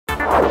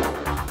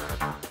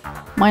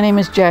My name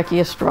is Jackie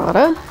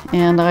Estrada,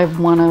 and I'm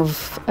one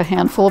of a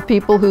handful of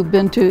people who've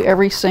been to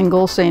every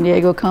single San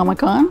Diego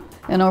Comic-Con.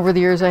 And over the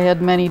years I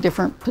had many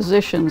different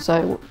positions.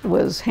 I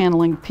was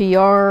handling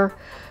PR,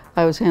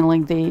 I was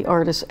handling the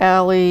Artist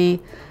Alley,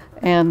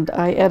 and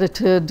I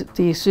edited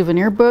the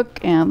souvenir book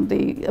and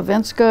the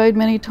events guide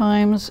many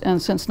times.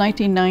 And since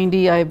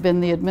 1990 I've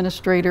been the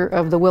administrator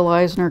of the Will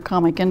Eisner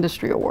Comic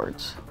Industry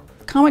Awards.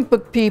 Comic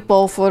book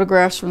people,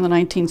 photographs from the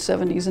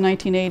 1970s and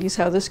 1980s,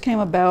 how this came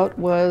about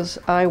was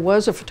I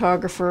was a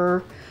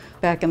photographer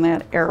back in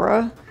that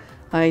era.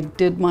 I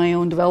did my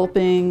own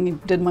developing,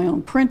 did my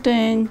own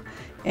printing,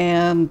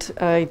 and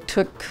I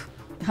took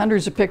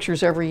hundreds of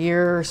pictures every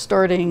year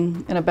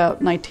starting in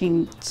about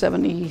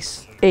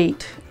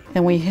 1978.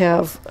 And we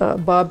have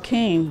Bob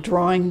Kane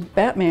drawing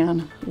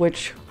Batman,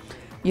 which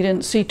you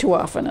didn't see too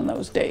often in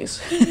those days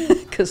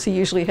because he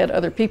usually had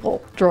other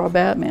people draw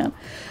Batman.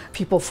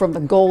 People from the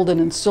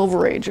golden and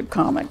silver age of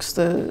comics,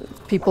 the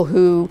people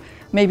who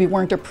maybe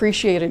weren't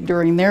appreciated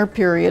during their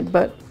period,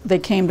 but they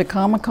came to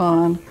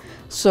Comic-Con.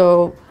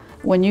 So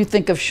when you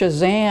think of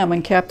Shazam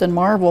and Captain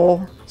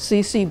Marvel,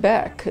 C.C.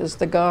 Beck is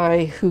the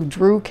guy who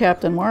drew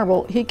Captain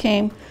Marvel. He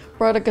came,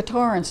 brought a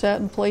guitar and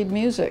sat and played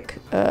music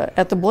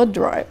at the blood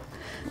drive.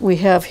 We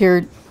have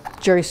here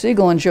Jerry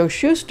Siegel and Joe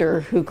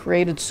Shuster, who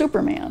created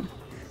Superman.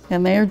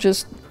 And they're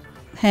just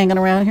hanging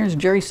around. Here's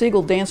Jerry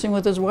Siegel dancing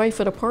with his wife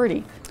at a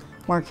party.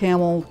 Mark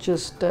Hamill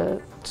just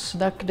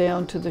snuck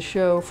down to the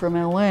show from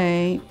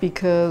LA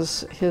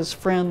because his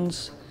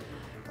friends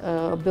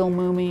Bill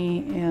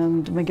Mumy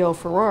and Miguel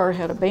Ferrer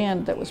had a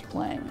band that was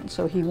playing, and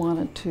so he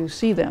wanted to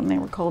see them. They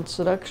were called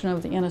Seduction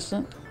of the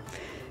Innocent.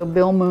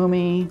 Bill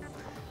Mumy,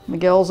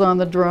 Miguel's on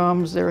the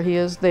drums, there he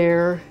is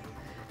there,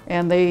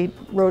 and they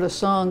wrote a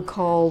song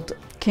called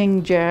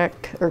King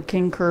Jack or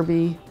King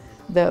Kirby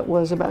that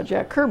was about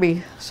Jack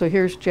Kirby. So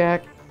here's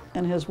Jack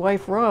and his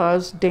wife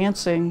Roz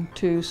dancing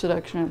to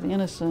Seduction of the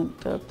Innocent,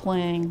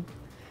 playing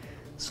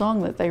a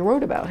song that they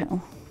wrote about him.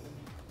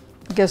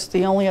 I guess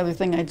the only other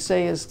thing I'd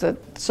say is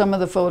that some of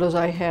the photos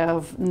I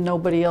have,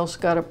 nobody else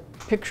got a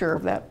picture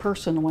of that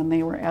person when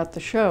they were at the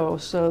show,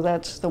 so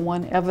that's the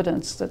one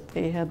evidence that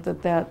they had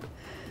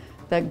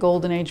that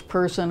Golden Age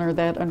person or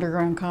that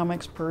Underground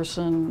Comics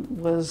person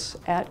was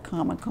at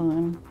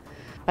Comic-Con.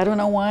 I don't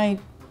know why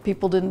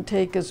people didn't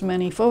take as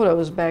many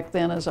photos back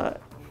then as I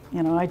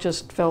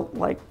just felt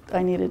like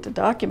I needed to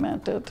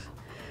document it.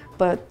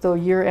 But the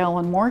year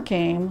Alan Moore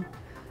came,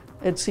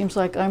 it seems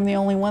like I'm the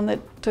only one that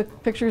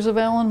took pictures of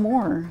Alan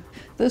Moore.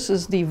 This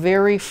is the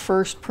very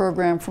first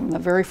program from the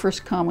very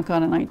first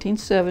Comic-Con in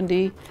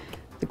 1970.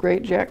 The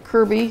great Jack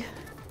Kirby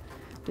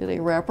did a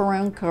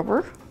wraparound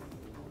cover.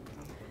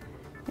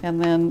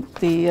 And then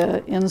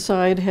the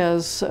inside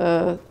has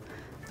the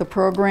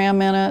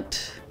program in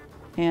it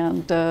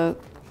and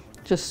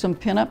just some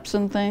pinups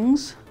and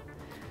things.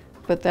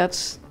 But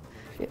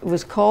it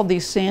was called the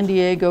San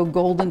Diego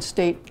Golden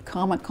State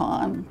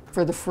Comic-Con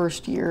for the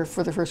first year,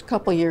 for the first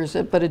couple years,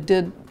 but it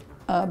did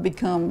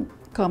become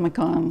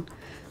Comic-Con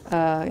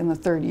in the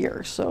third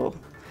year. So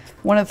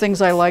one of the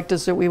things I liked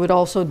is that we would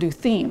also do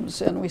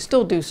themes, and we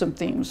still do some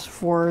themes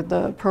for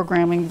the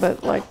programming,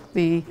 but like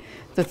the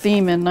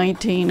theme in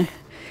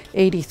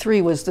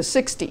 1983 was the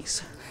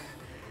 60s.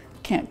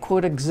 Can't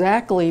quote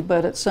exactly,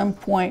 but at some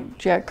point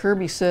Jack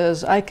Kirby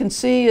says, I can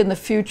see in the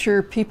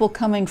future people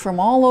coming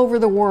from all over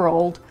the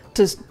world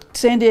to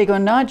San Diego,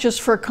 not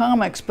just for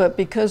comics, but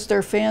because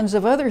they're fans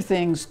of other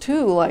things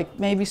too, like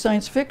maybe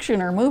science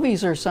fiction or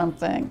movies or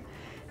something.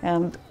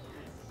 And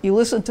you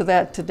listen to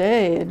that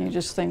today and you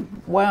just think,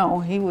 wow,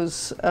 he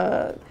was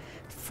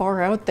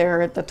far out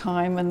there at the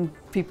time and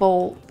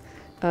people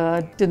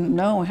didn't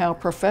know how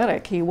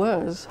prophetic he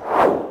was.